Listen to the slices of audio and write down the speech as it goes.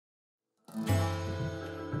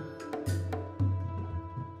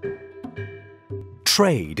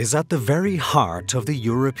Trade is at the very heart of the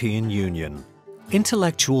European Union.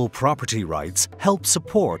 Intellectual property rights help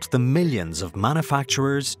support the millions of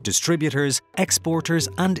manufacturers, distributors, exporters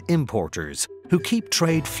and importers who keep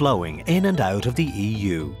trade flowing in and out of the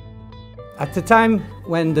EU. At a time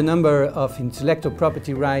when the number of intellectual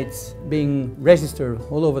property rights being registered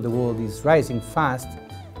all over the world is rising fast,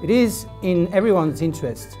 it is in everyone's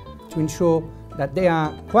interest to ensure that they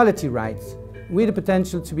are quality rights with the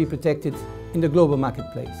potential to be protected in the global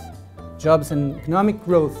marketplace. Jobs and economic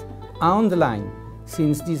growth are on the line,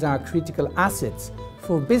 since these are critical assets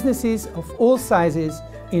for businesses of all sizes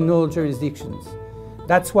in all jurisdictions.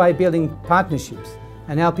 That's why building partnerships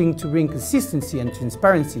and helping to bring consistency and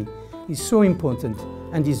transparency is so important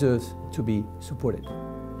and deserves to be supported.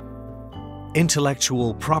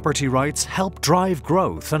 Intellectual property rights help drive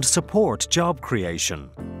growth and support job creation.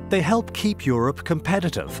 They help keep Europe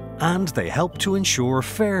competitive, and they help to ensure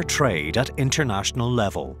fair trade at international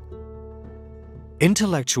level.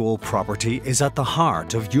 Intellectual property is at the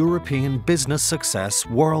heart of European business success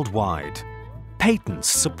worldwide. Patents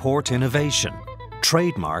support innovation.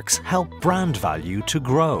 Trademarks help brand value to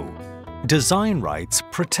grow. Design rights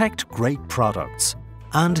protect great products.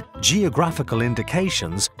 And geographical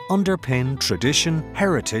indications underpin tradition,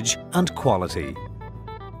 heritage and quality.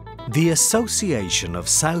 The Association of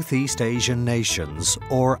Southeast Asian Nations,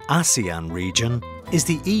 or ASEAN region, is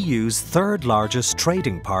the EU's third largest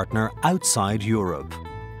trading partner outside Europe.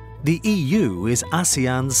 The EU is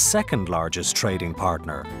ASEAN's second largest trading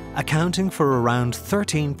partner, accounting for around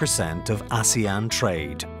 13% of ASEAN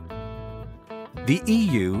trade. The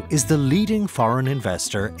EU is the leading foreign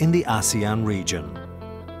investor in the ASEAN region.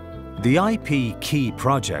 The IP key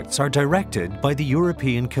projects are directed by the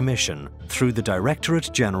European Commission through the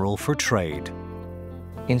Directorate General for Trade.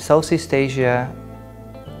 In Southeast Asia,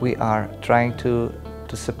 we are trying to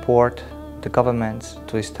support the governments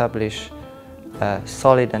to establish a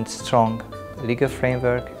solid and strong legal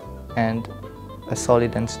framework and a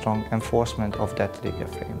solid and strong enforcement of that legal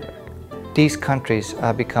framework. These countries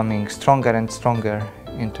are becoming stronger and stronger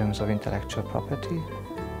in terms of intellectual property,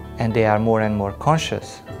 and they are more and more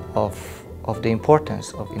conscious of the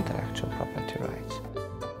importance of intellectual property rights.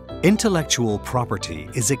 Intellectual property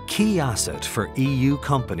is a key asset for EU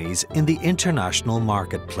companies in the international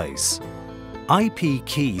marketplace. IP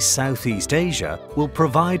Key Southeast Asia will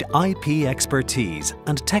provide IP expertise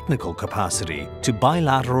and technical capacity to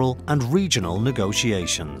bilateral and regional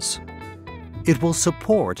negotiations. It will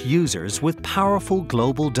support users with powerful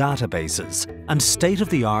global databases and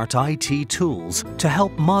state-of-the-art IT tools to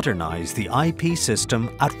help modernize the IP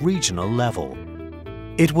system at regional level.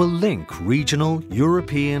 It will link regional,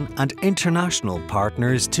 European and international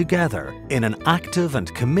partners together in an active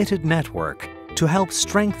and committed network to help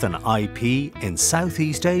strengthen IP in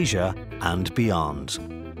Southeast Asia and beyond.